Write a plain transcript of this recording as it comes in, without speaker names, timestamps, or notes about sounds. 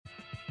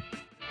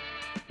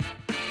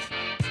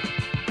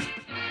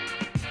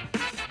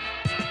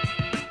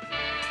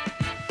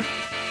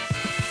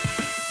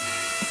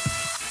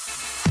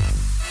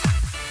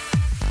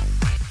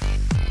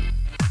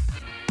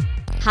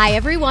Hi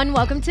everyone,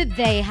 welcome to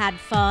They Had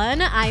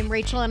Fun. I'm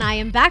Rachel and I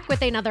am back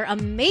with another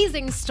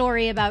amazing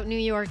story about New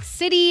York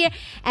City,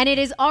 and it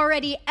is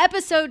already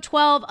episode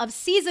 12 of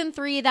season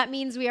 3. That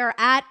means we are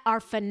at our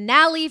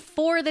finale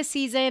for the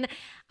season.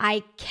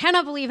 I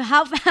cannot believe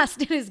how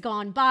fast it has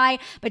gone by,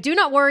 but do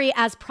not worry.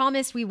 As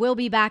promised, we will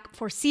be back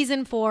for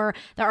season 4.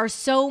 There are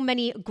so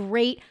many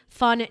great,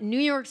 fun New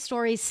York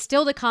stories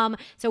still to come,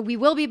 so we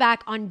will be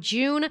back on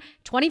June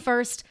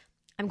 21st.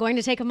 I'm going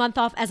to take a month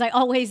off, as I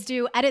always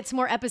do, edit some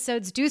more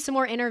episodes, do some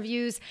more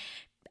interviews,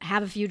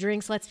 have a few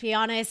drinks, let's be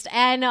honest,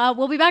 and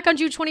we'll be back on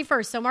June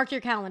 21st, so mark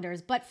your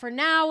calendars. But for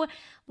now,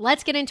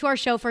 let's get into our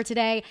show for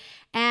today.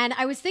 And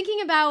I was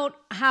thinking about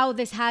how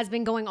this has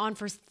been going on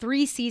for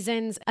 3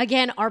 seasons.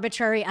 Again,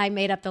 arbitrary, I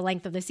made up the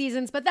length of the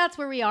seasons, but that's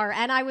where we are.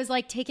 And I was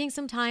like taking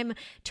some time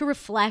to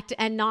reflect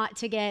and not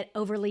to get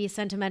overly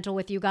sentimental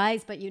with you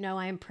guys, but you know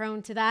I am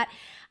prone to that.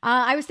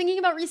 I was thinking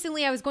about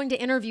recently I was going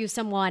to interview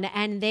someone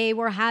and they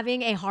were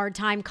having a hard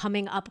time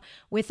coming up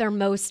with their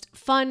most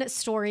fun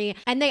story.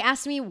 And they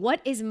asked me, what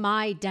is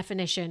my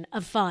definition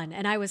of fun?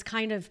 And I was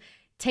kind of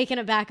taken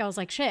aback. I was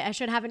like, shit, I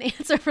should have an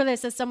answer for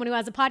this as someone who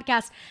has a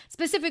podcast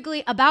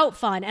specifically about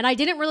fun. And I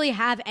didn't really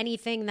have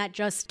anything that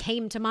just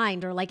came to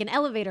mind or like an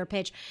elevator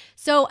pitch.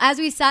 So as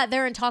we sat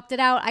there and talked it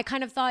out, I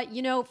kind of thought,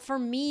 you know, for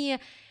me,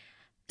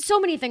 so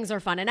many things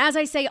are fun. And as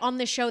I say on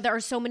this show, there are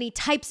so many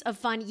types of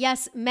fun.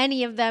 Yes,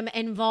 many of them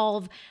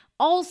involve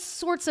all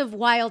sorts of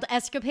wild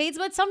escapades,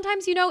 but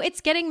sometimes, you know,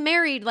 it's getting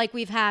married like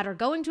we've had or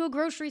going to a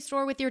grocery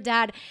store with your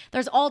dad.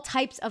 There's all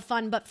types of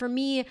fun. But for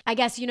me, I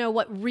guess, you know,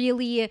 what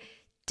really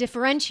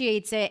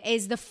differentiates it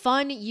is the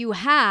fun you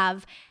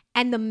have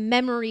and the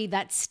memory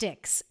that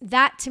sticks.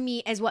 That to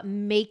me is what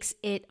makes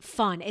it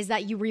fun, is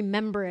that you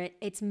remember it.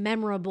 It's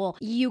memorable.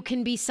 You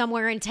can be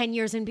somewhere in 10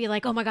 years and be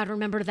like, oh my God,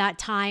 remember that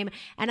time.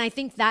 And I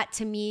think that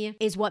to me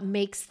is what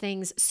makes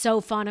things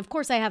so fun. Of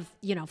course, I have,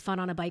 you know, fun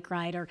on a bike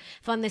ride or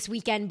fun this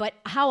weekend, but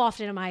how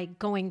often am I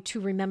going to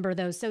remember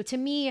those? So to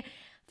me,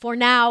 for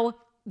now,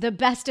 the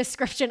best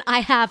description I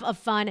have of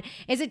fun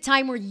is a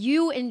time where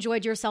you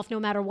enjoyed yourself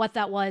no matter what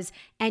that was,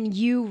 and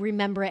you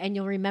remember it and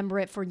you'll remember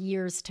it for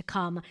years to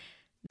come.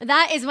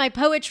 That is my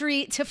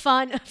poetry to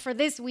fun for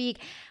this week.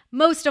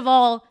 Most of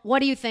all, what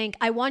do you think?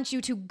 I want you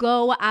to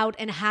go out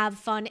and have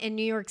fun in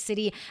New York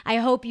City. I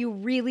hope you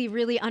really,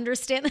 really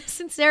understand the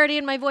sincerity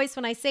in my voice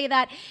when I say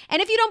that.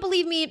 And if you don't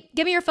believe me,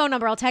 give me your phone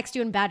number. I'll text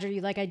you and badger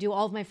you like I do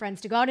all of my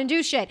friends to go out and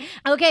do shit.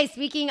 Okay,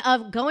 speaking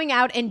of going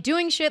out and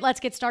doing shit, let's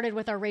get started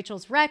with our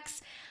Rachel's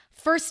Recs.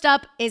 First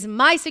up is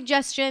my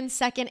suggestion.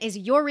 Second is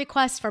your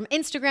request from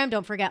Instagram.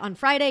 Don't forget, on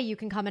Friday, you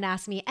can come and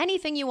ask me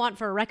anything you want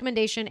for a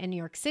recommendation in New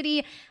York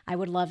City. I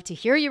would love to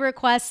hear your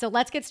requests. So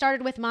let's get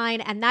started with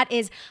mine. And that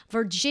is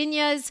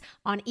Virginia's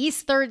on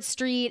East 3rd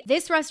Street.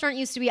 This restaurant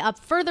used to be up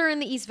further in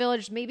the East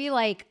Village, maybe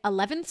like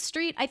 11th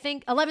Street, I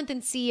think, 11th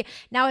and C.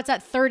 Now it's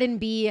at 3rd and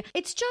B.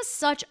 It's just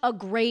such a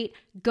great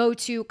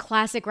go-to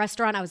classic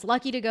restaurant. I was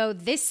lucky to go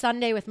this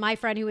Sunday with my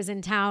friend who was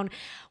in town.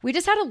 We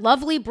just had a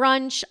lovely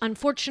brunch.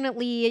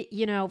 Unfortunately,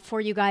 you know,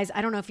 for you guys,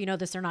 I don't know if you know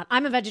this or not,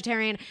 I'm a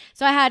vegetarian,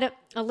 so I had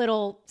a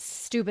little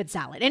stupid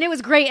salad and it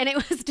was great and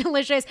it was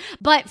delicious.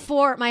 But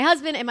for my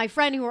husband and my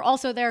friend who were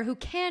also there, who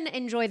can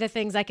enjoy the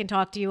things I can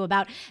talk to you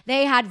about,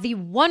 they had the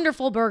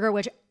wonderful burger,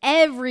 which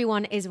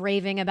everyone is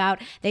raving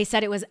about. They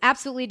said it was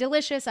absolutely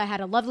delicious. I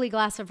had a lovely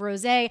glass of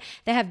rosé.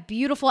 They have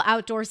beautiful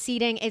outdoor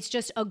seating. It's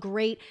just a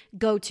great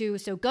go-to.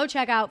 So go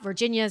check out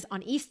Virginia's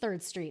on East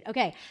 3rd Street.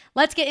 Okay,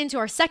 let's get into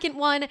our second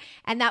one.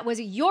 And that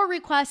was your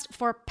request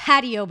for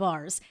patio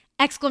bars.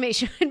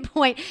 Exclamation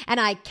point. And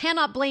I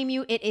cannot blame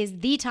you. It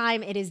is the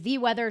time. It is the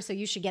weather. So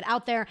you should get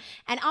out there.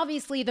 And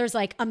obviously there's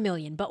like a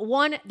million, but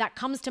one that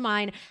comes to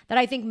mind that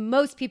I think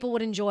most people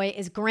would enjoy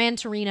is Gran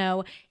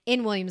Torino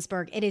in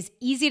Williamsburg. It is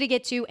easy to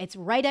get to. It's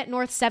right at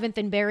North 7th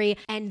and Berry.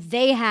 And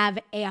they have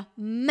a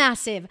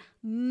massive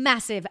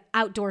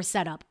outdoor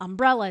setup.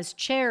 Umbrellas,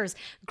 chairs,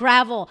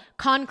 gravel,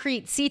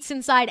 concrete, seats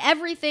inside,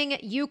 everything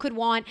you could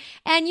want.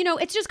 And you know,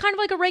 it's just kind of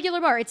like a regular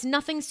bar. It's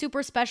nothing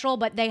super special,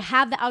 but they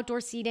have the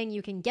outdoor seating.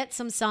 You can get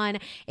some sun.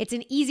 It's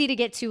an easy to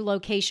get to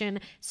location.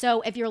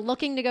 So if you're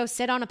looking to go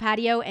sit on a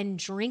patio and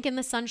drink in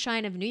the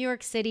sunshine of New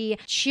York City,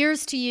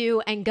 cheers to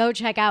you, and go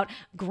check out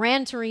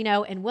Gran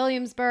Torino in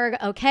Williamsburg.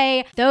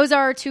 Okay, those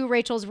are our 2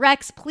 Rachel's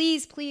Recs.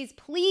 Please, please,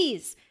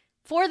 please,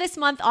 for this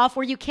month off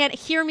where you can't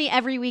hear me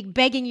every week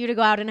begging you to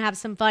go out and have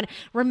some fun,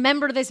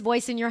 remember this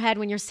voice in your head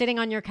when you're sitting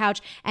on your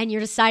couch and you're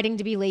deciding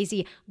to be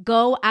lazy.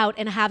 Go out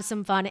and have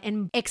some fun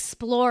and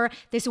explore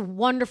this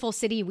wonderful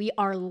city we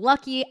are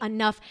lucky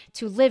enough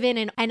to live in,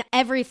 and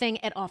everything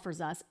it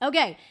offers us.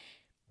 Okay.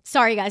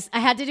 Sorry, guys. I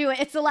had to do it.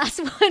 It's the last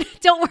one.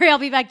 Don't worry. I'll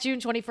be back June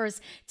 21st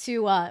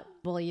to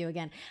bully you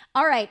again.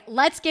 All right,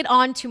 let's get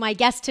on to my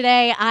guest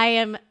today. I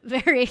am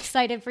very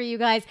excited for you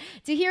guys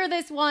to hear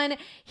this one.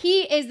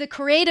 He is the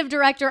creative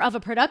director of a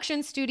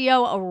production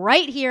studio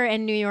right here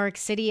in New York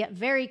City.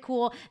 Very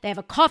cool. They have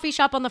a coffee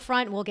shop on the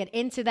front. We'll get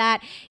into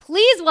that.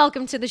 Please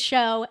welcome to the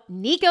show,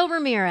 Nico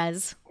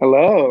Ramirez.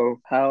 Hello.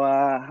 How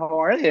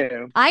are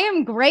you? I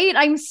am great.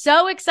 I'm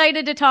so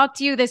excited to talk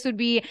to you. This would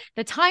be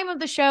the time of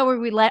the show where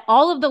we let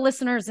all of the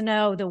listeners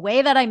know the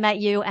way that I met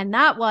you, and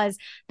that was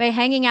by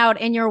hanging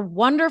out in your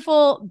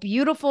wonderful,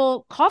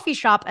 beautiful coffee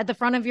shop at the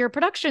front of your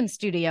production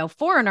studio,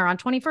 Foreigner on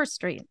 21st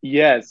Street.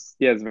 Yes,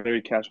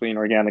 very casually and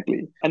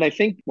organically. And I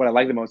think what I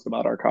like the most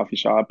about our coffee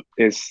shop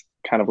is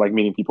kind of like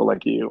meeting people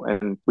like you.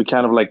 And we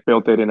kind of like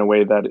built it in a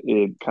way that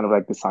it kind of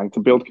like designed to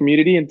build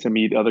community and to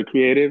meet other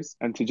creatives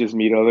and to just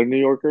meet other New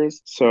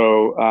Yorkers.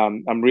 So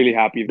I'm really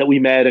happy that we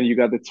met and you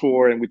got the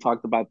tour and we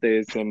talked about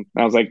this. And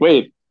I was like,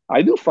 wait,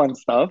 I do fun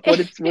stuff.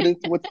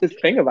 What's this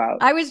thing about?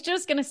 I was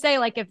just going to say,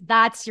 like, if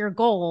that's your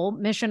goal,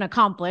 mission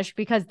accomplished,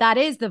 because that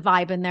is the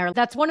vibe in there.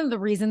 That's one of the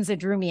reasons it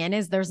drew me in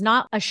is there's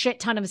not a shit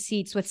ton of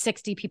seats with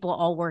 60 people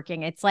all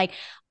working. It's like,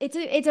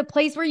 it's a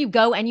place where you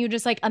go and you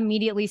just like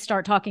immediately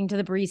start talking to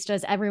the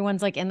baristas.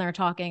 Everyone's like in there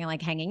talking and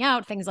like hanging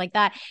out, things like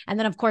that. And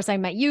then of course I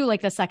met you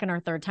like the second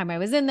or third time I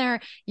was in there.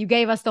 You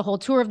gave us the whole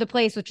tour of the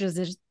place, which is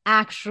just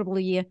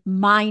actually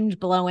mind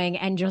blowing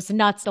and just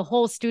nuts. The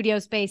whole studio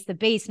space, the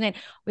basement,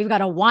 we've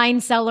got a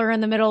wine cellar in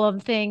the middle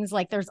of things.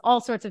 Like there's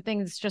all sorts of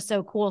things. It's just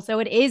so cool. So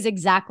it is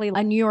exactly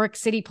a New York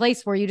City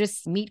place where you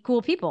just meet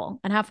cool people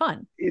and have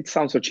fun. It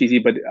sounds so cheesy,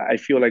 but I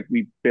feel like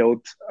we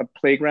built a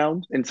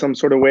playground in some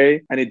sort of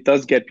way. And it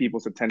does get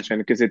people's attention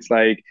because it's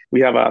like we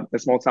have a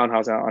small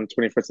townhouse on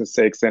 21st and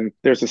 6th. And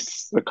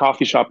there's a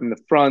coffee shop in the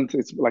front.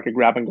 It's like a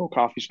grab and go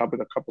coffee shop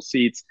with a couple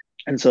seats.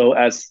 And so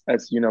as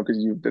you know,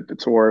 because you did the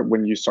tour,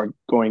 when you start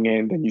going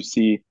in, then you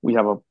see we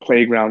have a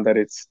playground that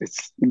it's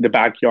in the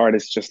backyard.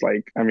 It's just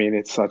like, I mean,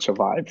 it's such a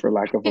vibe for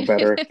lack of a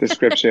better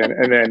description.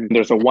 And then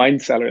there's a wine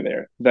cellar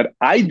there that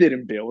I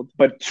didn't build.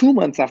 But 2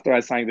 months after I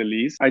signed the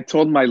lease, I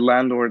told my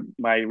landlord,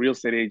 my real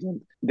estate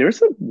agent,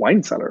 there's a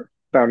wine cellar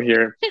down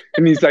here.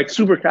 And he's like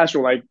super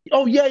casual, like,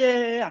 oh,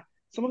 yeah.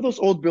 Some of those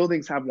old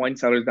buildings have wine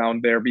cellars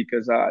down there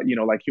because,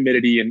 like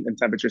humidity and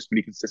temperature is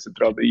pretty consistent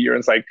throughout the year. And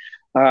it's like,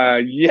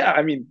 yeah,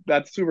 I mean,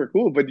 that's super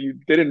cool, but you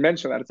didn't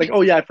mention that. It's like,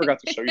 oh, yeah, I forgot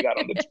to show you that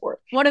on the tour.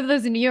 One of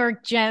those New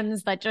York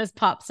gems that just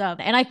pops up.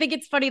 And I think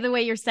it's funny the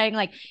way you're saying,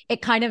 like,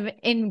 it kind of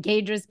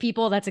engages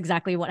people. That's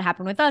exactly what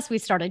happened with us. We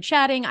started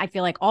chatting. I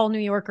feel like all New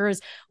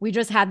Yorkers, we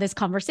just had this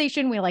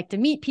conversation. We like to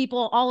meet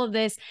people, all of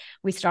this.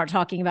 We start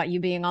talking about you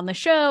being on the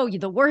show,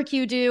 the work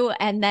you do.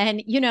 And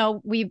then,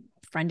 we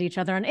friend each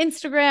other on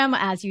Instagram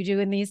as you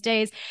do in these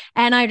days.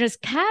 And I just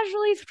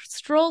casually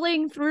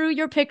strolling through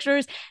your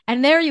pictures.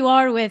 And there you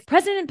are with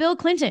President Bill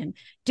Clinton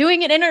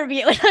doing an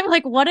interview. And I'm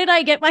like, what did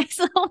I get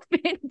myself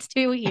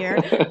into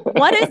here?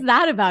 What is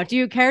that about? Do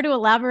you care to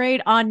elaborate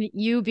on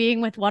you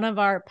being with one of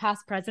our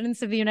past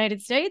presidents of the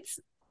United States?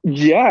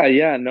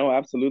 Yeah, no,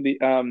 absolutely.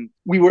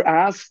 We were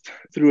asked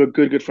through a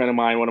good friend of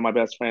mine, one of my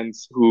best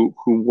friends who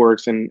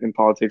works in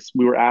politics.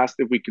 We were asked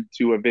if we could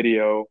do a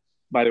video,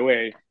 by the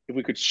way, if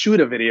we could shoot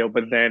a video,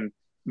 but then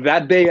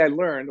that day I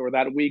learned, or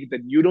that week, that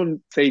you don't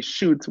say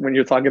shoot when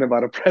you're talking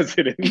about a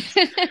president.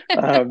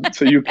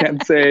 So you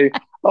can't say,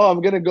 oh,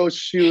 I'm going to go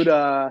shoot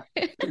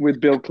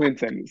with Bill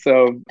Clinton.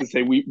 So to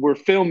say we're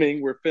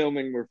filming.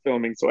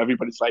 So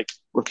everybody's like,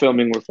 we're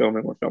filming.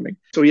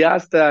 So he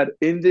asked that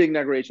in the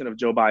inauguration of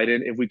Joe Biden,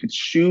 if we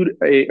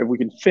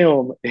could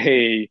film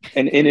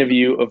an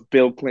interview of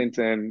Bill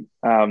Clinton,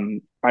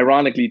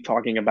 ironically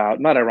talking about,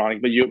 not ironic,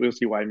 but you'll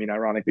see why I mean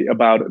ironically,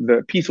 about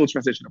the peaceful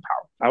transition of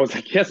power. I was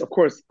like, yes, of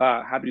course,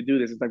 happy to do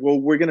this. It's like, well,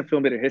 we're going to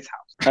film it at his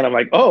house. And I'm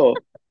like, oh,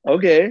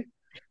 okay.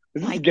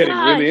 This is getting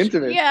really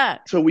intimate. Yeah.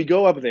 So we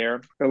go up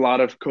there, a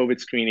lot of COVID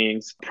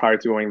screenings prior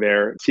to going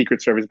there,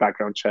 Secret Service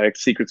background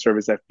checks, Secret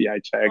Service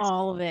FBI checks.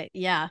 All of it,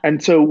 yeah.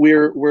 And so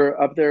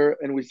we're up there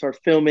and we start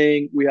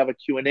filming. We have a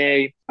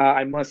Q&A.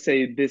 I must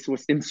say this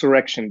was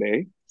Insurrection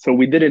Day. So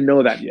we didn't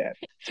know that yet.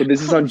 So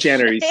this is on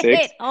January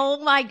 6th.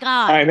 Oh my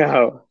God. I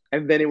know.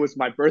 And then it was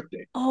my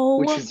birthday,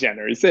 which is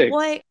January 6th.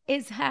 What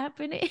is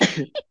happening?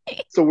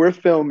 So we're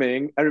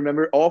filming. I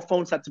remember all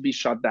phones had to be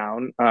shut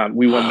down.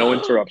 We want no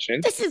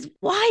interruptions. This is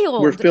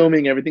wild. We're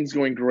filming. Everything's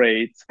going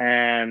great.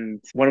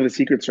 And one of the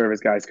Secret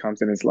Service guys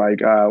comes in and is like,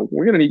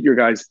 we're going to need your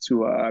guys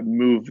to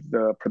move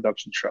the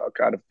production truck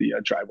out of the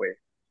driveway.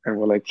 And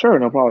we're like, sure,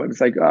 no problem.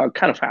 It's like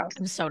kind of fast.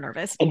 I'm so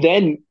nervous. And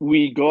then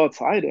we go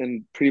outside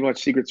and pretty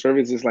much Secret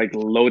Service is like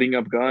loading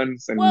up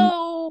guns and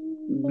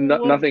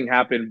nothing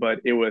happened, but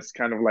it was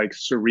kind of like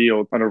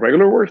surreal on a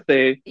regular work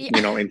day,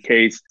 in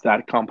case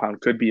that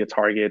compound could be a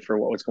target for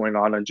what was going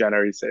on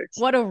January 6th.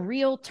 What a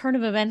real turn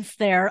of events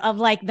there of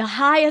like the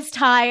highest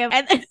high.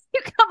 And then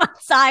you come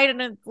outside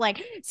and it's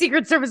like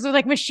Secret Service with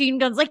like machine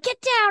guns, like, get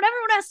down,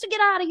 everyone has to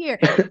get out of here.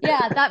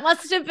 Yeah, that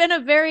must have been a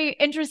very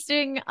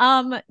interesting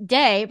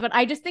day. But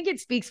I just think it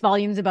speaks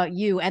volumes about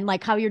you and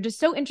like how you're just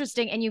so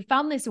interesting and you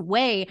found this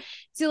way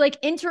to like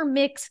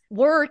intermix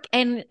work.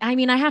 And I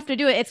mean, I have to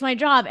do it. It's my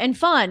job and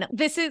fun.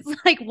 This is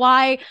like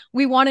why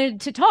we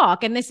wanted to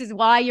talk. And this is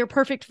why you're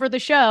perfect for the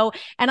show.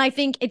 And I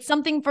think it's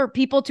something for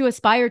people to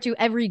aspire to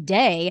every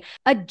day.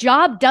 A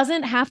job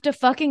doesn't have to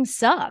fucking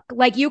suck.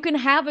 Like you can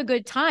have a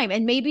good time.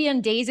 And maybe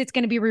on days it's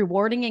going to be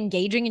rewarding,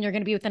 engaging, and you're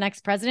going to be with the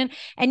next president.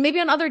 And maybe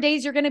on other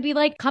days you're going to be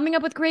like coming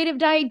up with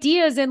creative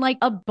ideas in like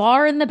a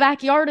bar in the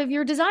backyard of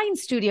your design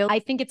studio. I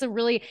think it's a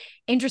really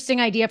interesting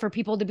idea for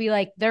people to be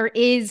like, there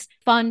is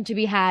fun to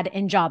be had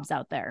in jobs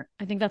out there.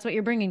 I think that's what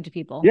you're bringing to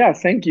people. Yeah,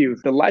 thank you.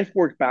 The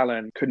life-work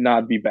balance could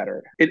not be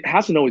better. It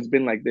hasn't always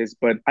been like this,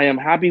 but I am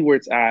happy where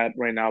it's at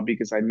right now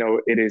because I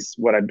know it is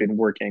what I've been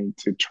working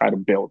to try to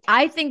build.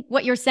 I think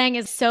what you're saying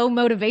is so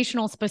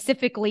motivational,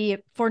 specifically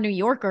for New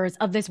Yorkers,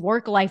 of this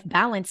work-life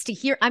balance to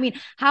hear. I mean,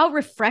 how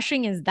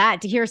refreshing is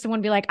that to hear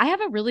someone be like, I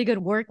have a really good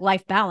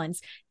work-life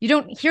balance? You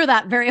don't hear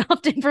that very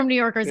often from New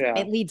Yorkers. Yeah.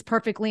 It leads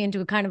perfectly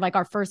into kind of like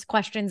our first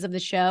questions of the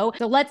show.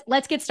 So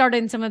let's get started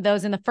in some of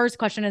those. And the first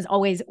question is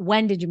always,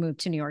 when did you move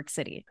to New York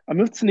City? I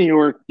moved to New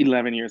York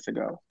 11 years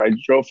ago. I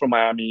drove from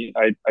Miami.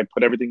 I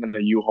put everything in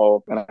the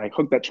U-Haul and I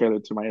hooked that trailer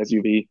to my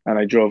SUV and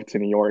I drove to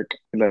New York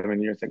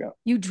 11 years ago.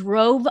 You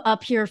drove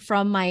up here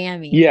from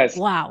Miami? Yes.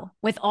 Wow.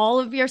 With all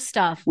of your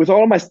stuff? With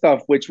all of my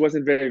stuff, which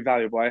wasn't very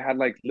valuable. I had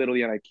like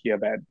literally an IKEA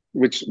bed,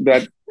 which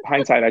that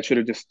hindsight, I should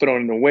have just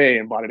thrown it away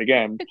and bought it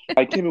again.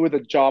 I came in with a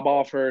job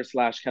offer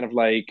 / kind of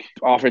like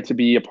offer to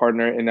be a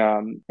partner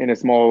in a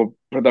small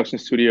production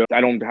studio. I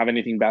don't have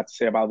anything bad to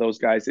say about those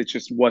guys. It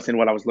just wasn't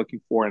what I was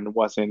looking for and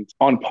wasn't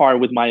on par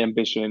with my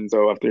ambition.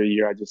 So after a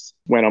year, I just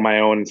went on my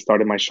own and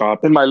started my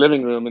shop in my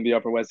living room in the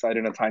Upper West Side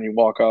in a tiny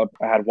walk-up.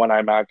 I had one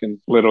iMac and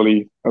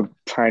literally a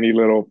tiny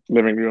little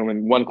living room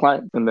and one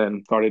client, and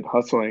then started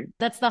hustling.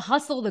 That's the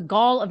hustle, the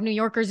gall of New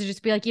Yorkers, to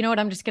just be like, you know what,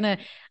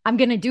 I'm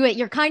going to do it.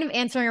 You're kind of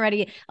answering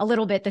already a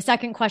little bit the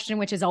second question,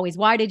 which is always,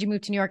 why did you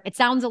move to New York? It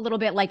sounds a little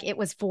bit like it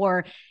was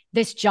for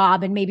this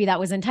job and maybe that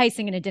was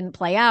enticing and it didn't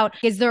play out.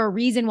 Is there a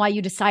reason why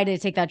you decided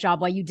to take that job,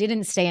 why you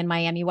didn't stay in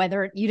Miami,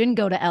 whether you didn't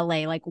go to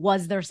LA? Like,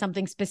 was there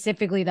something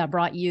specifically that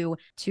brought you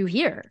to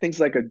here? Things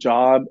like a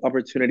job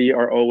opportunity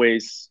are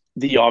always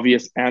the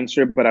obvious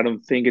answer, but I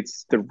don't think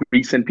it's the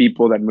recent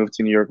people that moved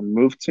to New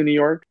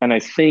York. And I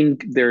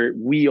think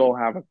we all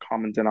have a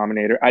common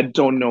denominator. I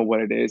don't know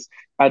what it is.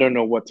 I don't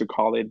know what to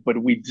call it, but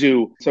we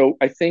do. So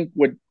I think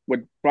what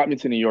brought me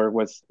to New York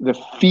was the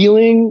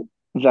feeling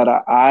that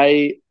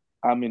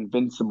I'm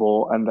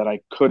invincible and that I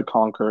could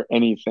conquer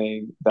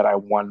anything that I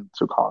want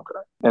to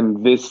conquer.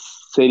 And this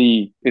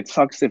city, it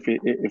sucks if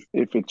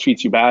it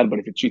treats you bad, but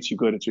if it treats you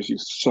good, it treats you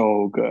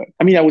so good.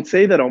 I mean, I would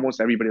say that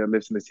almost everybody that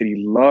lives in the city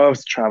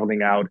loves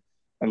traveling out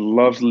and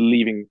loves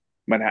leaving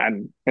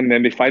Manhattan. And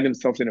then they find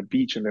themselves in a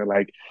beach and they're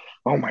like,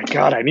 oh my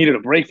God, I needed a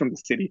break from the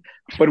city.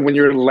 But when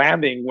you're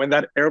landing, when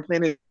that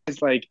airplane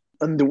is like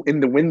in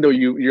the window,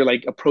 you're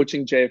like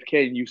approaching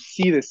JFK and you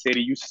see the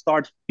city, you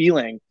start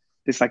feeling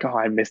it's like, oh,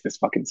 I miss this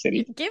fucking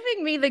city. You're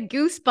giving me the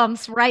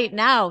goosebumps right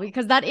now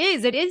because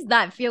it is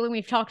that feeling.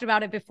 We've talked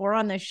about it before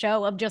on the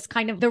show of just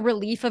kind of the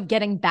relief of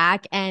getting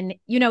back. And,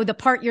 you know, the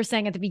part you're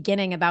saying at the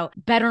beginning about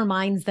better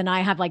minds than I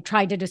have like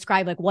tried to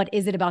describe, like, what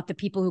is it about the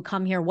people who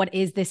come here? What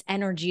is this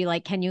energy?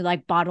 Like, can you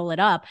like bottle it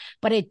up?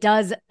 But it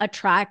does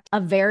attract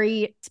a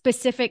very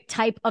specific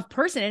type of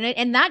person.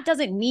 And that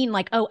doesn't mean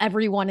like, oh,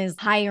 everyone is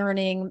high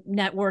earning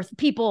net worth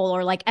people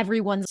or like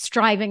everyone's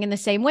striving in the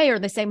same way or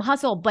the same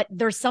hustle. But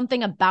there's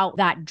something about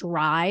that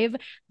drive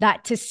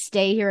that to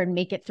stay here and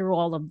make it through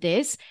all of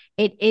this,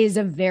 it is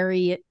a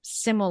very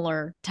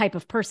similar type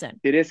of person.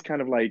 It is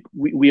kind of like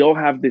we all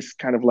have this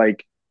kind of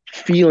like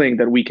feeling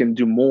that we can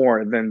do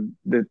more than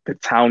the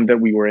town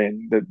that we were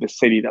in, the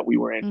city that we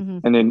were in. Mm-hmm.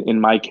 And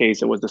in my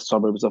case, it was the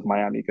suburbs of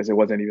Miami because it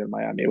wasn't even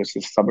Miami. It was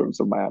the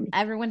suburbs of Miami.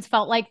 Everyone's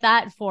felt like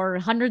that for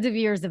hundreds of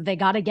years. If they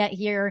got to get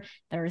here,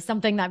 there is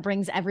something that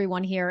brings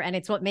everyone here. And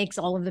it's what makes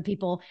all of the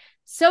people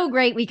so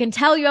great. We can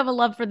tell you have a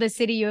love for the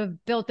city. You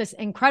have built this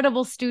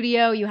incredible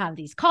studio. You have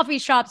these coffee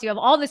shops. You have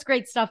all this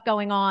great stuff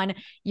going on.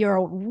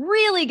 You're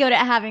really good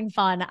at having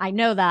fun. I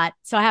know that.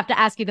 So I have to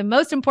ask you the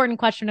most important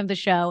question of the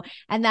show.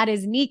 And that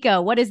is,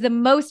 Nico, what is the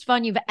most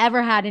fun you've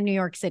ever had in New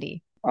York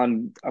City?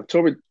 On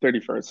October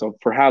 31st, so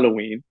for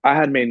Halloween, I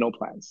had made no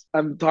plans.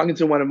 I'm talking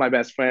to one of my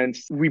best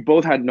friends. We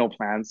both had no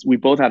plans. We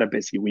both had a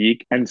busy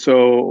week. And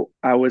so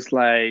I was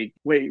like,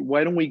 wait,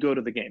 why don't we go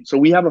to the game? So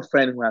we have a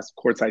friend who has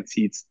courtside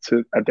seats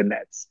at the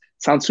Nets.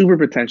 Sounds super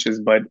pretentious,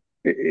 but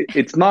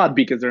it's not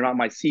because they're not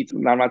my seats.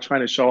 I'm not trying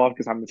to show off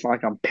because it's not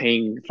like I'm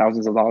paying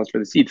thousands of dollars for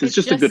the seats. It's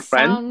just a good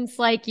friend. Sounds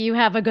like you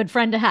have a good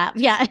friend to have.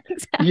 Yeah.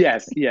 Exactly.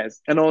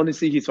 Yes. And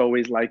honestly, he's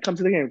always like, come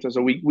to the game.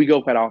 So we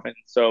go quite often.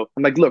 So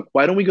I'm like, look,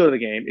 why don't we go to the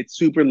game? It's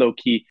super low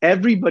key.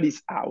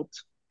 Everybody's out.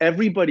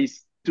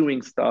 Everybody's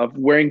doing stuff,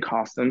 wearing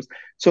costumes.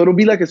 So it'll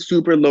be like a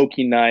super low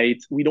key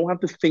night. We don't have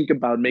to think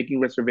about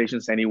making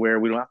reservations anywhere.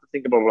 We don't have to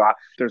think about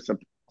there's a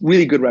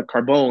really good at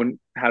Carbone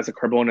has a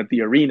Carbone at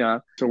the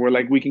arena. So we're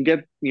like, we can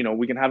get,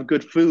 we can have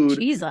good food.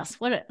 Jesus,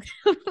 what a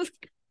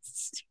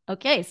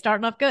okay,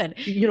 starting off good.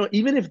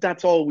 Even if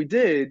that's all we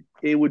did,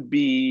 it would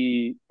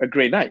be a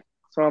great night.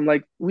 So I'm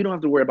like, we don't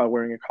have to worry about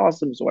wearing a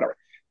costume or whatever.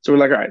 So we're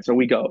like, all right, so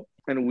we go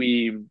and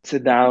we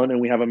sit down and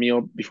we have a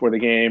meal before the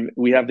game.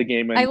 We have the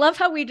game. I love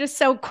how we just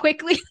so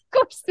quickly, of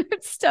course,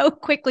 so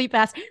quickly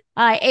passed.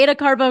 I ate a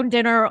Carbone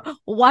dinner,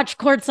 watched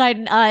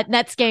courtside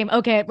Nets game.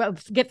 Okay,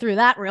 get through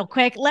that real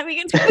quick. Let me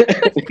get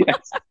to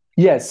yes.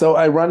 Yeah, so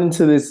I run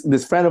into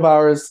this friend of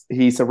ours.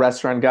 He's a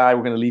restaurant guy.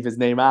 We're gonna leave his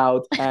name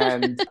out.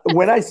 And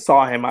when I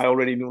saw him, I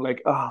already knew,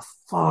 like, oh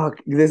fuck,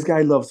 this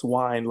guy loves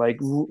wine. Like,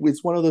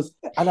 it's one of those,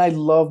 and I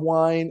love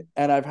wine,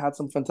 and I've had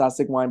some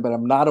fantastic wine, but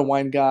I'm not a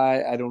wine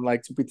guy. I don't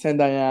like to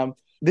pretend I am.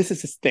 This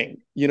is his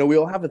thing. We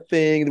all have a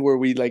thing where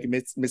we like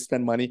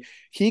misspend money.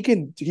 He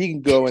can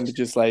go and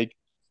just like,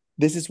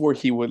 this is where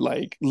he would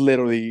like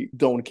literally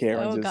don't care.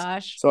 Oh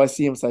gosh. So I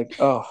see him, it's like,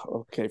 oh,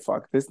 okay,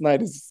 fuck. This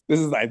night's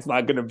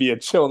not gonna be a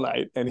chill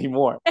night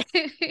anymore.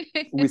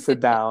 We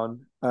sit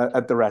down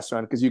at the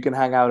restaurant, because you can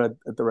hang out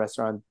at the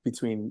restaurant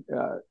between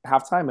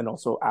halftime and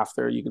also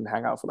after. You can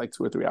hang out for like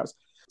 2 or 3 hours.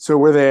 So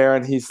we're there,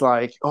 and he's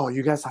like, oh,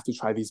 you guys have to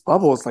try these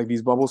bubbles. Like,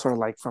 these bubbles are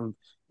like from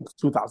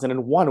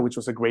 2001, which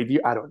was a great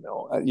year. I don't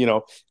know,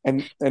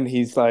 and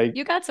he's like,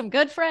 you got some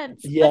good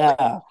friends.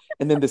 Yeah.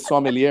 And then the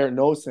sommelier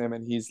knows him,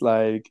 and he's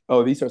like,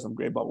 oh, these are some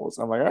great bubbles.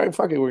 I'm like, all right,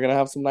 fuck it, we're gonna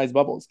have some nice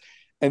bubbles.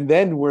 And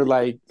then we're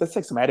like, let's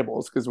take some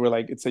edibles, because we're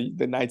like,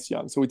 the night's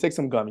young. So we take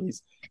some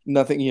gummies.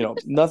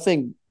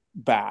 Nothing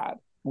bad.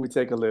 We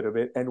take a little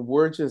bit, and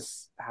we're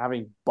just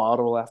having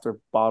bottle after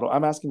bottle.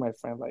 I'm asking my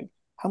friend, like,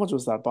 how much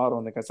was that bottle?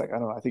 And the guy's like, I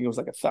don't know. I think it was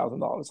like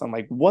 $1,000. I'm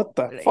like, what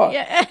the fuck?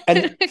 Yeah.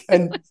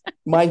 And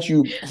mind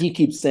you, he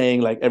keeps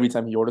saying, like, every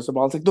time he orders a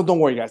bottle, it's like, don't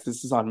worry, guys,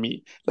 this is on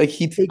me. Like,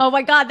 he takes. Oh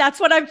my God, that's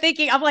what I'm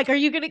thinking. I'm like, are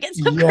you gonna get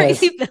some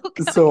crazy bill?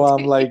 So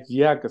I'm like,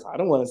 yeah, because I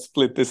don't want to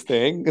split this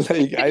thing.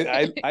 Like,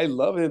 I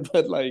love it,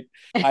 but like,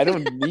 I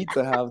don't need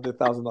to have the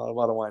 $1,000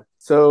 bottle of wine.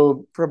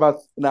 So for about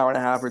an hour and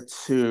a half or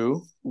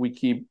two, we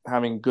keep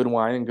having good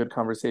wine and good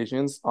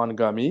conversations on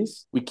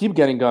gummies. We keep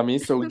getting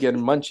gummies, so we get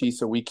munchies.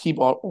 So we keep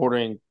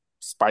ordering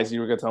spicy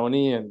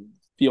rigatoni and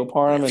field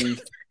parm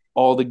and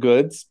all the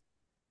goods.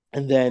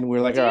 And then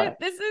we're like, all right.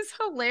 This is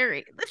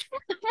hilarious.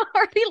 I'm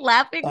already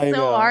laughing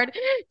hard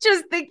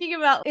just thinking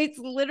about, it's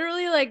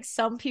literally like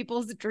some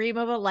people's dream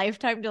of a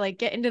lifetime to like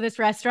get into this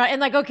restaurant and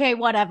like, okay,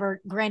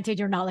 whatever. Granted,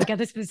 you're not like at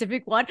the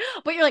specific one,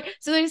 but you're like,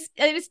 so I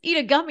just eat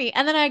a gummy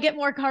and then I get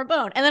more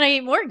Carbone and then I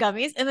eat more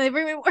gummies and then they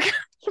bring me more.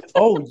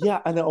 Oh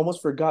yeah, and I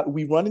almost forgot.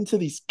 We run into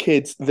these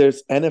kids.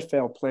 There's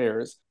NFL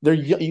players. They're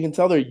you can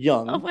tell they're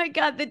young. Oh my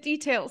God, the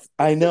details.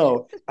 I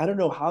know. I don't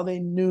know how they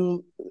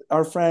knew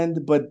our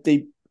friend, but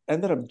they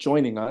ended up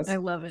joining us. I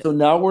love it. So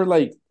now we're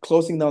like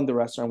closing down the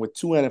restaurant with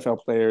 2 NFL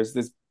players,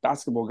 this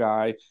basketball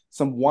guy,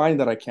 some wine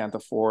that I can't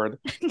afford,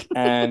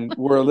 and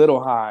we're a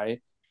little high.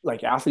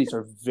 Like, athletes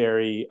are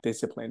very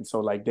disciplined, so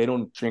like they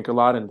don't drink a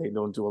lot and they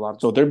don't do a lot,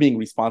 so they're being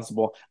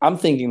responsible. I'm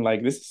thinking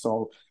like,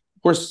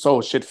 we're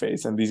so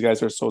shit-faced and these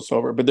guys are so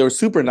sober, but they were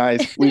super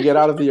nice. We get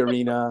out of the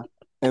arena,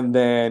 and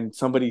then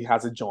somebody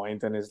has a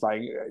joint and is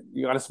like,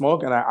 you gotta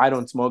smoke, and I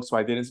don't smoke, so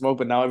I didn't smoke,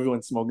 but now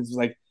everyone's smoking. It's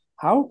like,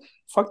 how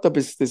fucked up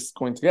is this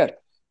going to get?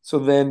 So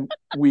then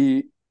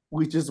we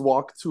just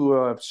walk to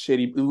a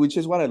shitty, which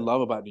is what I love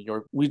about New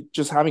York. We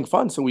just having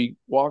fun. So we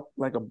walk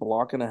like a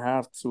block and a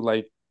half to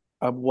like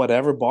a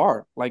whatever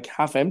bar, like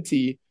half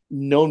empty,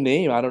 no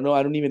name. I don't know.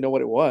 I don't even know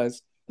what it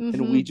was. Mm-hmm.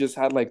 And we just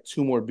had like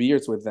 2 more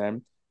beers with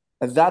them.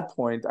 At that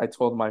point, I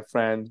told my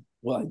friend,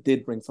 well, I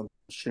did bring some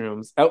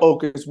shrooms. Oh,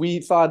 because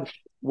we thought,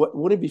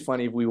 would it be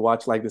funny if we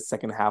watched like the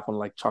second half on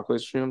like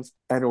chocolate shrooms?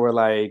 And we're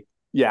like,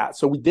 yeah,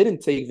 so we didn't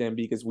take them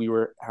because we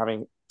were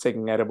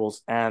taking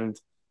edibles and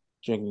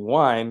drinking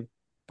wine.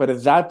 But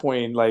at that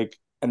point, like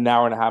an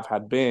hour and a half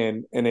had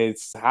been, and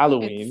it's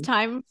Halloween. It's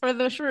time for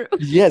the shroom.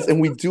 Yes, and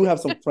we do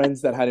have some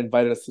friends that had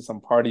invited us to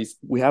some parties.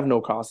 We have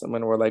no costume,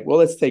 and we're like, well,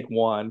 let's take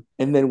one.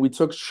 And then we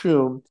took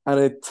shroom and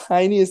a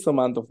tiniest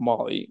amount of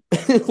Molly,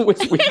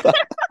 which we thought...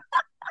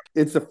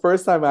 It's the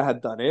first time I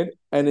had done it,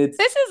 and this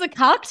is a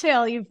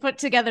cocktail you've put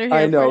together here.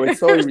 I know, it's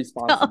so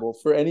irresponsible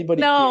for anybody.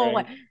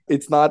 No,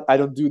 it's not. I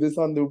don't do this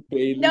on the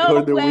daily.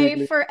 No way.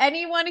 Weekly. For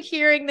anyone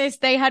hearing this,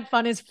 They Had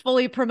Fun is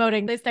fully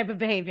promoting this type of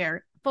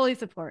behavior. Fully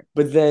support.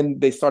 But then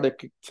they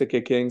started to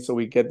kick in, so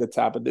we get the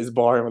tap at this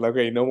bar, and we're like,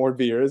 okay, no more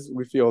beers.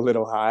 We feel a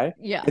little high,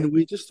 and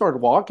we just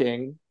start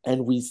walking,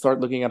 and we start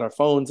looking at our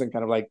phones and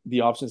kind of like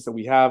the options that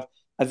we have.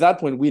 At that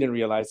point, we didn't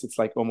realize it's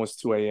like almost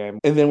 2 a.m.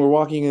 And then we're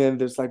walking in, and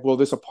there's like, well,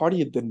 there's a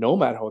party at the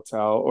Nomad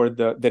Hotel, or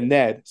the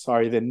Ned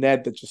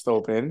that just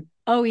opened.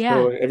 Oh, yeah.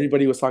 So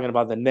everybody was talking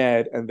about the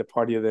Ned and the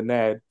party of the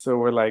Ned. So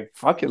we're like,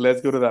 fuck it,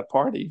 let's go to that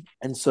party.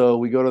 And so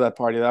we go to that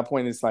party. At that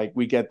point, it's like,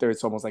 we get there,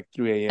 it's almost like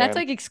 3 a.m. That's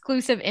like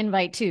exclusive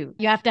invite too.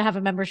 You have to have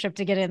a membership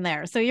to get in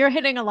there. So you're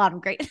hitting a lot of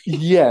great.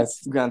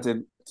 Yes,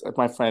 granted.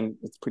 My friend,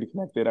 it's pretty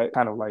connected. I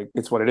kind of like,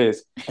 it's what it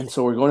is. And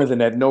so we're going to the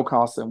net, no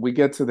costume. We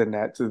get to the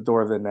net, to the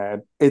door of the net.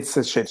 It's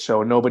a shit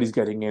show. Nobody's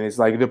getting in. It's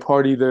like the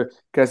party, the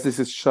guest list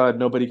is shut.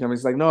 Nobody comes.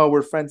 It's like, no,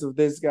 we're friends of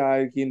this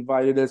guy. He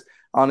invited us.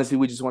 Honestly,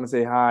 we just want to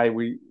say hi.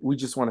 We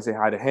just want to say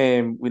hi to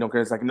him. We don't care.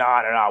 It's like,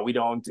 no, we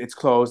don't. It's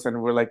closed. And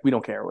we're like, we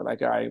don't care. We're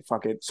like, all right,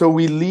 fuck it. So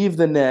we leave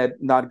the net,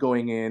 not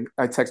going in.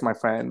 I text my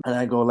friend and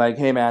I go like,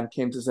 hey man,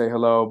 came to say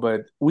hello,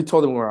 but we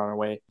told him we were on our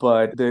way,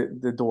 but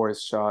the door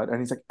is shut. And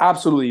he's like,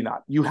 absolutely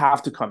not. You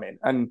have to come in.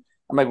 And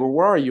I'm like, well,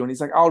 where are you? And he's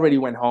like, I already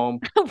went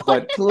home,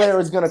 but Claire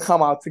is going to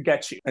come out to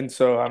get you. And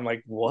so I'm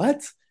like,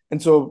 what?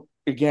 And so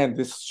again,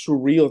 this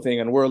surreal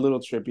thing, and we're a little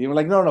trippy. And we're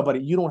like, no,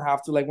 buddy, you don't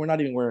have to. Like, we're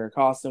not even wearing a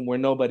costume. We're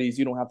nobodies.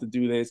 You don't have to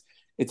do this.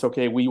 It's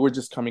okay. We were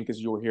just coming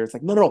because you were here. It's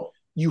like, no,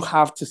 you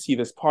have to see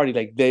this party.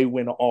 Like, they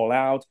went all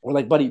out. We're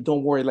like, buddy,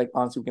 don't worry. Like,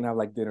 honestly, we can have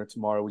like dinner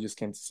tomorrow. We just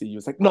came to see you.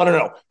 It's like,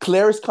 no.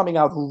 Claire is coming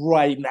out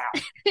right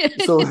now.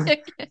 So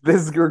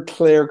this girl,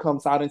 Claire,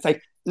 comes out and it's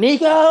like,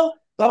 Nico,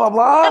 blah, blah,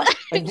 blah.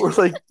 And we're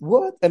like,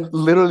 what? And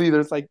literally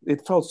there's like,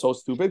 it felt so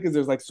stupid because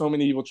there's like so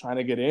many people trying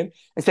to get in.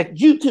 It's like,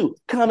 you two,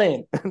 come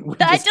in.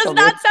 That does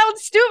not sound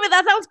stupid.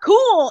 That sounds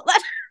cool.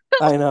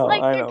 I know.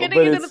 You're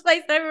getting into the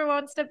place that everyone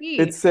wants to be.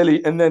 It's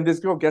silly. And then this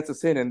girl gets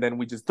us in and then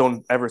we just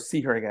don't ever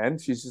see her again.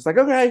 She's just like,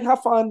 okay,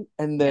 have fun.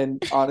 And then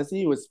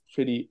honestly, it was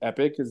pretty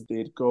epic because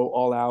they'd go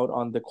all out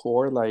on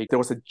decor. Like there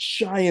was a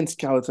giant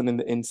skeleton in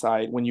the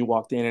inside when you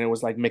walked in and it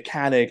was like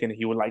mechanic and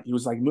he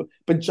was like,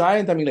 but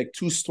giant, I mean like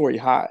 2-story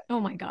high.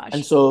 Oh my gosh.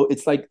 And so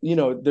it's like,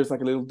 there's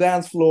like a little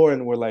dance floor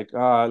and we're like,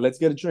 let's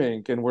get a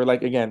drink. And we're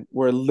like, again,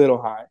 we're a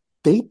little high.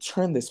 They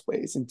turned this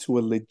place into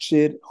a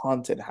legit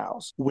haunted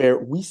house where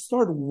we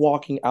start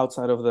walking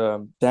outside of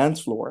the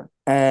dance floor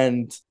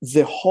and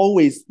the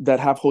hallways that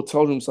have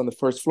hotel rooms on the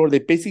first floor, they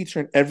basically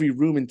turned every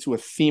room into a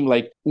theme.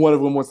 Like one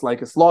of them was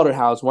like a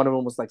slaughterhouse. One of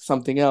them was like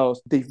something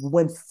else. They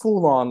went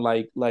full on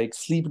like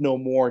Sleep No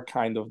More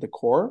kind of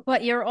decor.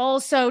 But you're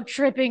also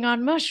tripping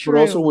on mushrooms.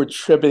 But also we're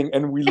tripping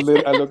and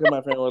I look at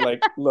my friend and we're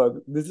like,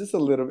 look, this is a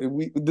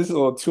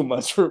little too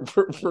much for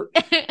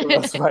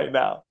us right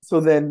now. So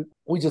then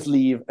we just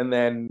leave and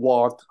then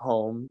walked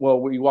home. Well,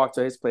 we walked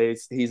to his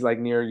place. He's like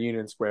near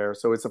Union Square.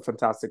 So it's a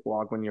fantastic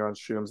walk when you're on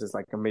shrooms. It's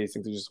like amazing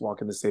to just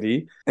walk in the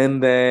city.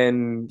 And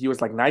then he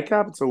was like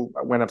nightcap. So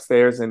I went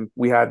upstairs and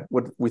we had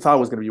what we thought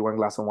was going to be one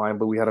glass of wine,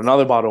 but we had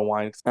another bottle of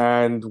wine.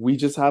 And we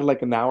just had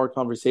like an hour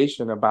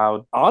conversation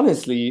about,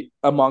 honestly,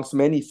 amongst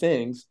many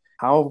things,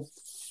 how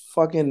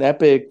fucking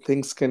epic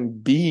things can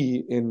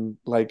be in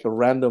like a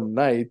random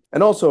night.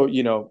 And also,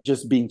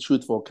 just being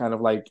truthful, kind of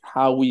like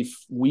how we've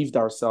weaved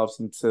ourselves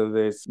into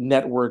this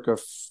network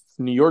of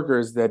New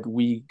Yorkers that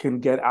we can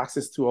get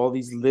access to all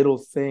these little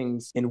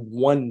things in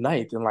one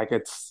night in like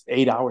it's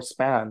 8-hour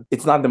span.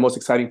 It's not the most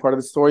exciting part of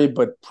the story,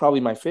 but probably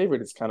my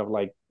favorite is kind of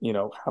like,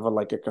 have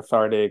a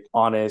cathartic,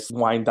 honest,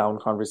 wind down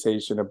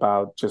conversation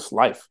about just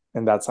life.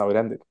 And that's how it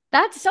ended.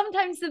 That's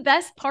sometimes the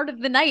best part of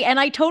the night. And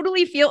I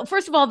totally feel,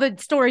 first of all, the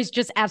story's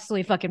just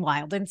absolutely fucking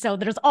wild. And so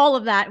there's all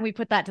of that and we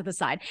put that to the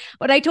side.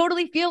 But I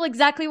totally feel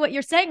exactly what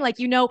you're saying. Like,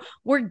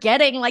 we're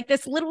getting like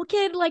this little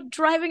kid like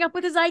driving up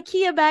with his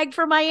IKEA bag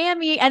for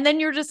Miami. And then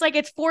you're just like,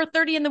 it's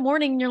 4:30 in the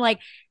morning and you're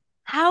like,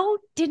 how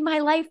did my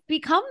life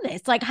become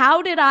this? Like,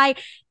 how did I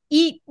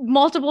eat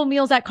multiple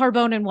meals at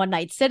Carbone in one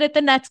night, sit at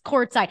the Nets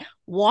courtside,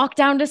 walk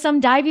down to some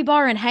divey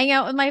bar and hang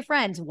out with my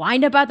friends,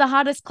 wind up at the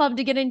hottest club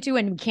to get into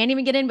and we can't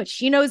even get in, but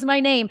she knows my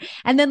name.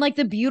 And then like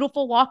the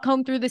beautiful walk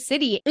home through the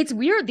city. It's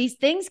weird. These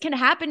things can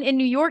happen in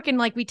New York and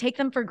like we take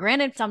them for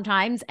granted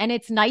sometimes. And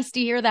it's nice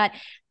to hear that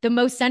the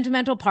most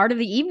sentimental part of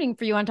the evening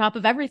for you on top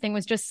of everything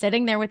was just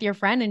sitting there with your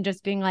friend and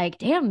just being like,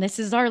 damn, this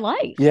is our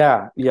life.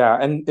 Yeah.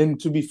 And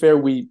to be fair,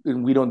 we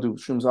don't do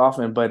shrooms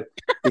often, but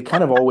it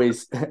kind of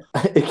always,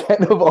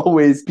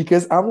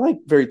 because I'm like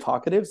very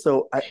talkative.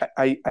 So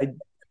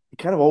it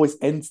kind of always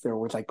ends there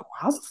with like,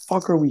 how the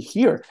fuck are we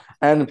here?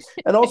 And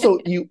also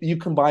you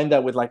combine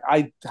that with like,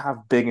 I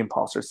have big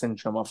imposter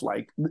syndrome of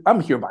like, I'm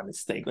here by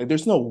mistake. Like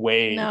there's no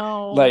way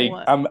like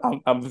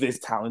I'm this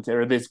talented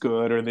or this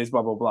good or this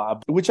blah, blah, blah,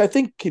 which I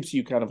think keeps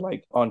you kind of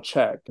like on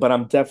check. But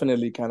I'm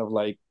definitely kind of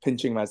like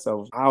pinching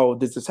myself, how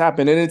does this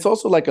happen? And it's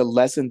also like a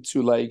lesson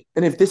to like,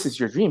 and if this is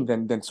your dream,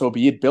 then so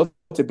be it, build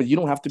it, but you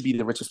don't have to be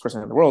the richest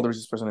person in the world, the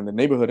richest person in the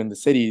neighborhood, in the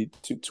city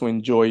to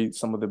enjoy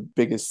some of the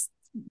biggest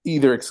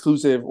either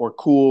exclusive or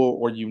cool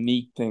or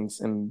unique things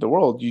in the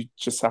world. You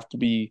just have to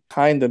be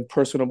kind and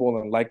personable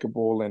and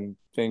likable, and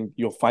think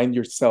you'll find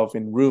yourself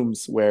in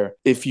rooms where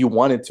if you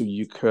wanted to,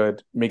 you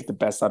could make the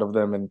best out of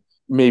them, and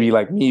maybe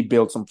like me,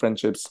 build some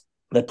friendships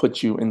that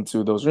put you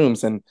into those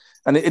rooms. And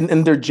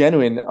they're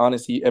genuine.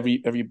 Honestly,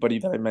 everybody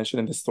that I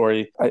mentioned in the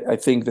story, I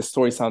think the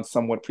story sounds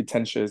somewhat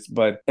pretentious,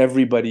 but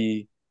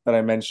everybody that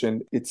I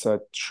mentioned, it's a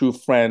true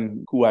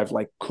friend who I've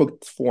like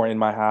cooked for in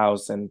my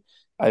house, and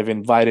I've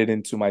invited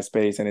into my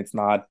space, and it's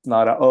not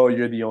a, oh,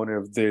 you're the owner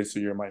of this or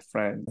you're my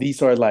friend.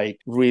 These are like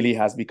really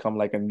has become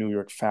like a New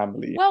York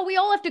family. Well, we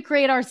all have to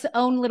create our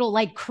own little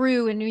like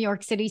crew in New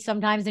York City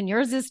sometimes, and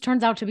yours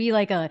turns out to be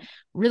like a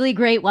really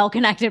great,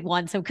 well-connected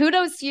one. So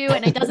kudos to you.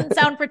 And it doesn't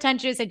sound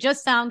pretentious. It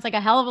just sounds like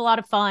a hell of a lot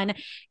of fun.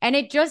 And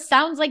it just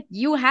sounds like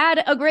you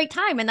had a great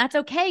time, and that's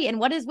okay. And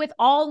what is with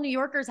all New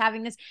Yorkers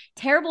having this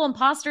terrible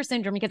imposter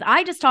syndrome? Because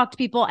I just talk to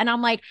people and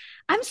I'm like,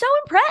 I'm so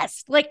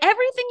impressed. Like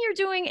everything you're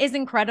doing is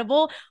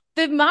incredible.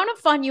 The amount of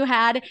fun you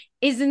had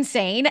is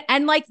insane.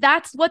 And like,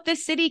 that's what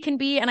this city can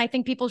be. And I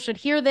think people should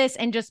hear this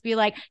and just be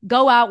like,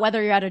 go out,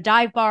 whether you're at a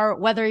dive bar,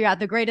 whether you're at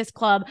the greatest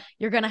club,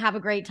 you're going to have a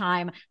great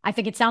time. I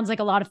think it sounds like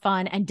a lot of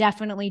fun, and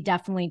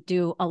definitely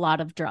do a lot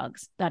of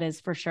drugs. That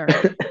is for sure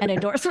an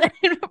endorsement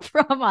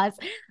from us.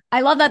 I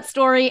love that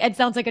story. It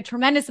sounds like a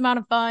tremendous amount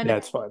of fun. Yeah,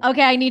 it's fun.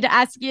 Okay. I need to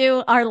ask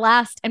you our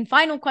last and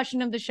final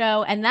question of the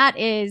show. And that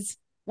is,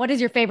 what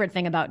is your favorite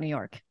thing about New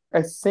York?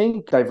 I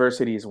think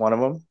diversity is one of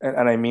them.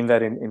 And I mean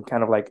that in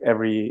kind of like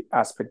every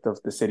aspect of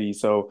the city.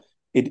 So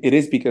it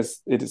is because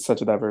it is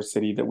such a diverse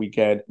city that we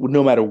get,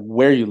 no matter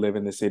where you live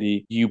in the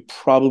city, you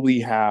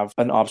probably have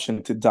an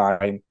option to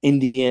dine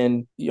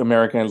Indian,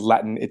 American,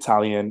 Latin,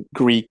 Italian,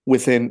 Greek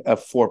within a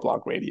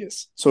 4-block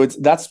radius. So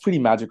that's pretty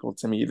magical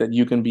to me that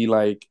you can be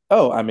like,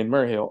 oh, I'm in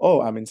Murhill.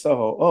 Oh, I'm in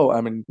Soho. Oh,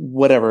 I'm in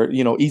whatever,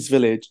 East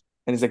Village.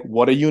 And it's like,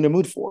 what are you in the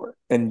mood for?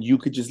 And you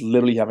could just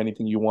literally have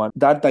anything you want.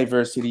 That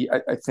diversity,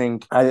 I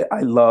think I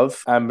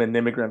love. I'm an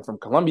immigrant from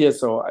Colombia,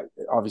 so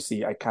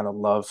I kind of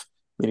love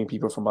meeting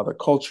people from other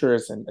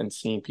cultures and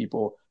seeing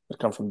people that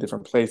come from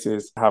different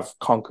places have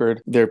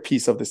conquered their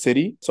piece of the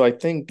city. So I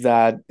think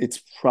that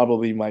it's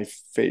probably my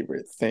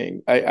favorite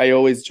thing. I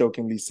always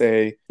jokingly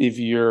say, if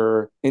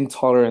you're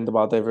intolerant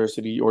about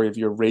diversity, or if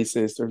you're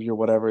racist, or if you're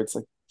whatever, it's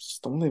like,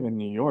 just don't live in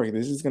New York.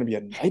 This is going to be a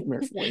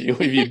nightmare for you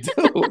if you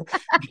do.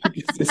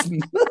 It's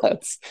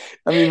nuts.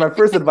 I mean, my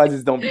first advice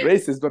is don't be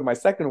racist, but my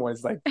second one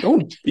is like,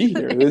 don't be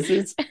here. This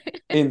is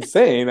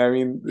insane. I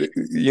mean,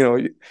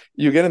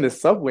 you get in the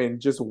subway and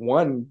just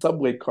one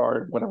subway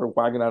card, whatever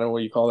wagon, I don't know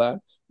what you call that,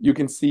 you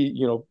can see,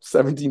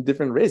 17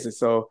 different races.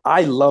 So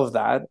I love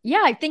that.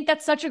 Yeah, I think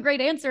that's such a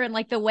great answer. And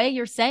like the way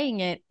you're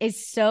saying it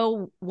is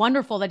so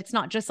wonderful, that it's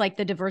not just like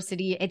the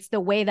diversity, it's the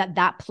way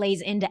that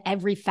plays into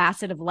every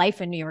facet of life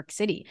in New York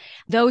City.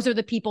 Those are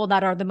the people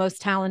that are the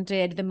most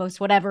talented, the most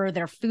whatever,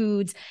 their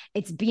foods.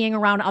 It's being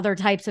around other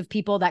types of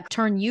people that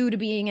turn you to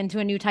being into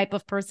a new type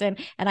of person.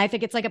 And I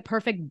think it's like a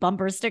perfect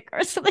bumper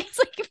sticker. So it's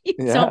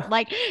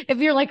like, if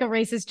you're like a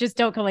racist, just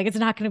don't come. Like, it's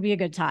not going to be a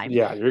good time.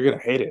 Yeah, you're going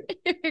to hate it.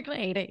 You're going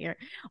to hate it here.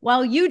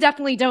 Well, you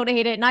definitely don't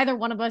hate it. Neither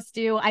one of us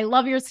do. I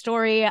love your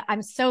story.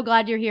 I'm so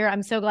glad you're here.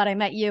 I'm so glad I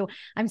met you.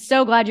 I'm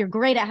so glad you're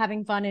great at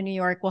having fun in New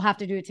York. We'll have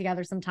to do it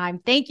together sometime.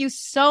 Thank you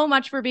so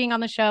much for being on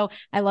the show.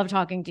 I love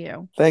talking to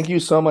you. Thank you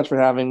so much for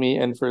having me,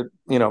 and for,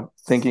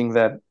 thinking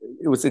that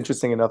it was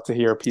interesting enough to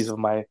hear a piece of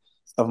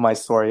my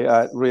story.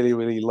 Really,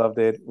 really loved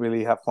it.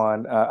 Really have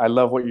fun. I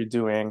love what you're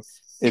doing.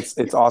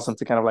 It's awesome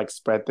to kind of like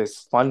spread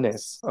this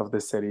funness of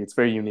the city. It's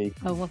very unique.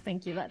 Oh, well,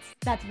 thank you.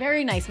 That's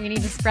very nice. We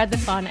need to spread the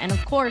fun. And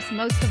of course,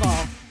 most of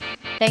all,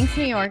 thanks,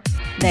 New York.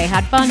 They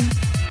had fun.